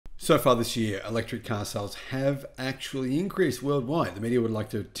So far this year, electric car sales have actually increased worldwide. The media would like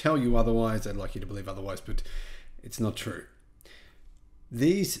to tell you otherwise. They'd like you to believe otherwise, but it's not true.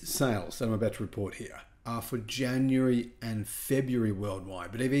 These sales that I'm about to report here are for January and February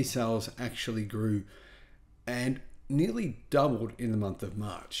worldwide, but EV sales actually grew and nearly doubled in the month of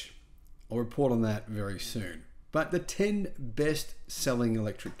March. I'll report on that very soon. But the 10 best selling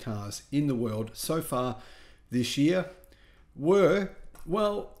electric cars in the world so far this year were,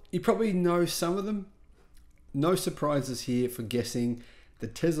 well, you probably know some of them. No surprises here for guessing. The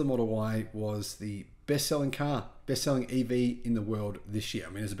Tesla Model Y was the best-selling car, best-selling EV in the world this year. I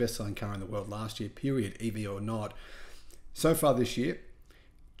mean, it was the best-selling car in the world last year, period, EV or not. So far this year,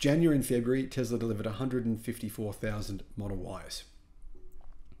 January and February, Tesla delivered 154,000 Model Ys.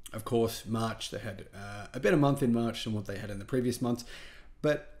 Of course, March, they had a better month in March than what they had in the previous months,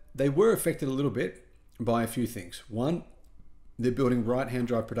 but they were affected a little bit by a few things. One, they're building right-hand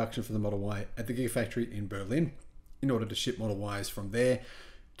drive production for the Model Y at the Gigafactory in Berlin in order to ship Model Ys from there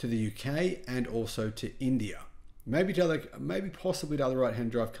to the UK and also to India. Maybe possibly to other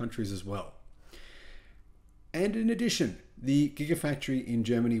right-hand drive countries as well. And in addition, the Gigafactory in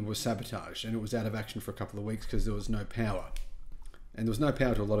Germany was sabotaged and it was out of action for a couple of weeks because there was no power. And there was no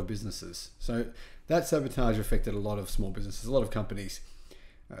power to a lot of businesses. So that sabotage affected a lot of small businesses, a lot of companies.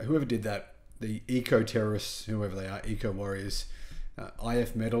 Whoever did that, the eco-terrorists, whoever they are, eco-warriors,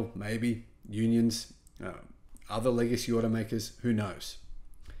 IF Metal, maybe, unions, other legacy automakers, who knows.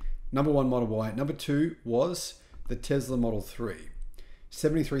 Number one, Model Y. Number two was the Tesla Model 3.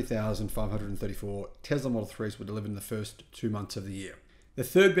 73,534 Tesla Model 3s were delivered in the first 2 months of the year. The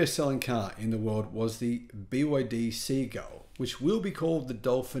third best-selling car in the world was the BYD Seagull, which will be called the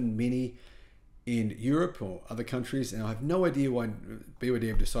Dolphin Mini in Europe or other countries. And I have no idea why BYD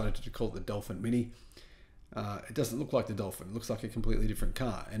have decided to call it the Dolphin Mini. It doesn't look like the Dolphin. It looks like a completely different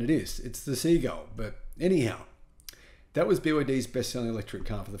car. And it is. It's the Seagull. But anyhow, that was BYD's best-selling electric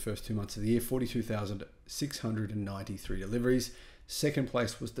car for the first 2 months of the year. 42,693 deliveries. Second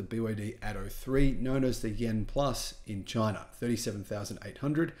place was the BYD Atto 3, known as the Yen Plus in China.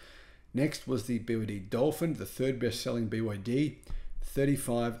 37,800. Next was the BYD Dolphin, the third best-selling BYD.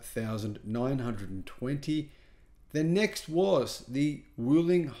 35,920. Then next was the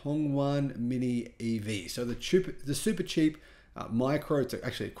Wuling Hongwan Mini EV. So the super cheap micro, it's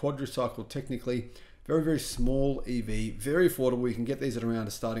actually a quadricycle technically, very, very small EV, very affordable. You can get these at around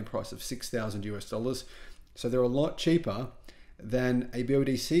a starting price of 6,000 US dollars. So they're a lot cheaper than a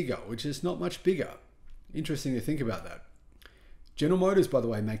BYD Seagull, which is not much bigger. Interesting to think about that. General Motors, by the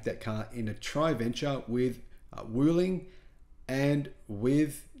way, make that car in a tri-venture with Wuling and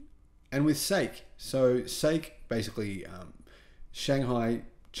with SAIC. So SAIC, basically Shanghai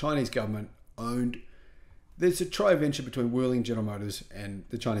Chinese government owned. There's a tri-venture between Wuling, General Motors and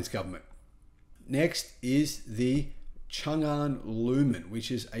the Chinese government. Next is the Chang'an Lumen,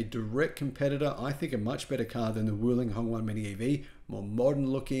 which is a direct competitor. I think a much better car than the Wuling Hongwan Mini EV. More modern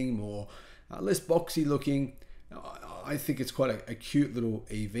looking, more less boxy looking. I think it's quite a cute little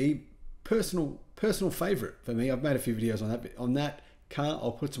EV. Personal favorite for me. I've made a few videos on that car.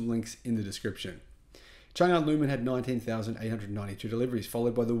 I'll put some links in the description. Chang'an Lumen had 19,892 deliveries,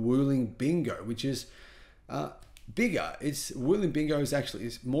 followed by the Wuling Bingo, which is bigger. Wuling Bingo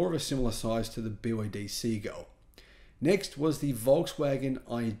is more of a similar size to the BYD Seagull. Next was the Volkswagen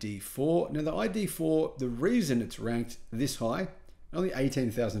ID4. Now the ID4, the reason it's ranked this high, only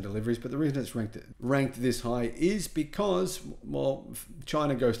 18,000 deliveries, but the reason it's ranked this high is because, well,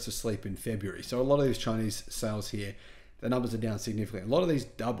 China goes to sleep in February. So a lot of these Chinese sales here, the numbers are down significantly. A lot of these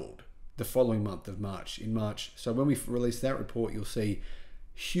doubled the following month of March, in March. So when we release that report, you'll see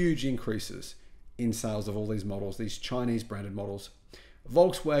huge increases in sales of all these models, these Chinese branded models.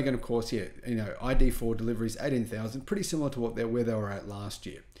 Volkswagen, of course, yeah, ID4 deliveries, 18,000, pretty similar to where they were at last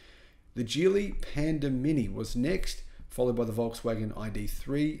year. The Geely Panda Mini was next, followed by the Volkswagen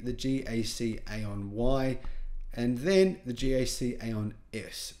ID3, the GAC Aeon Y, and then the GAC Aeon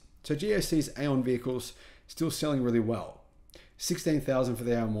S. So GAC's Aeon vehicles still selling really well. 16,000 for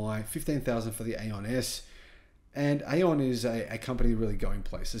the Aeon Y, 15,000 for the Aeon S. And Aeon is a company really going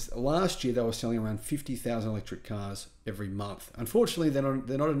places. Last year, they were selling around 50,000 electric cars every month. Unfortunately, they're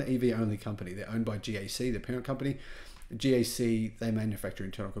not an EV-only company. They're owned by GAC, the parent company. GAC, they manufacture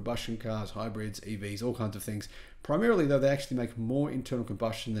internal combustion cars, hybrids, EVs, all kinds of things. Primarily, though, they actually make more internal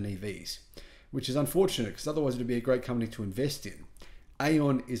combustion than EVs, which is unfortunate because otherwise it would be a great company to invest in.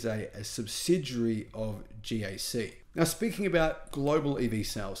 Aeon is a subsidiary of GAC. Now, speaking about global EV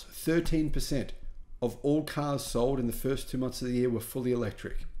sales, 13% of all cars sold in the first 2 months of the year were fully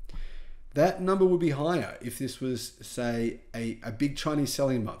electric. That number would be higher if this was, say, a big Chinese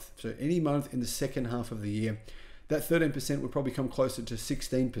selling month. So any month in the second half of the year, that 13% would probably come closer to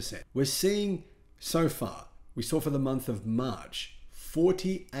 16%. We're seeing so far, we saw for the month of March,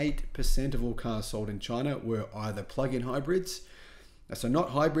 48% of all cars sold in China were either plug-in hybrids. So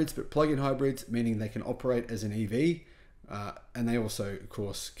not hybrids, but plug-in hybrids, meaning they can operate as an EV. And they also, of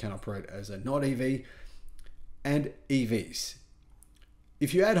course, can operate as a not EV, and EVs.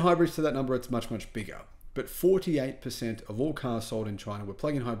 If you add hybrids to that number, it's much, much bigger. But 48% of all cars sold in China were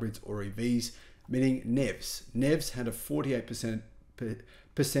plug-in hybrids or EVs, meaning NEVs. NEVs had a 48%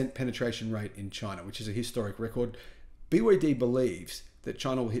 penetration rate in China, which is a historic record. BYD believes that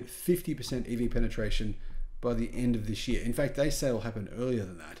China will hit 50% EV penetration by the end of this year. In fact, they say it'll happen earlier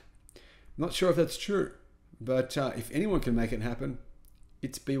than that. I'm not sure if that's true, but if anyone can make it happen,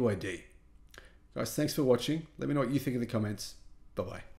 it's BYD. Guys, thanks for watching. Let me know what you think in the comments. Bye-bye.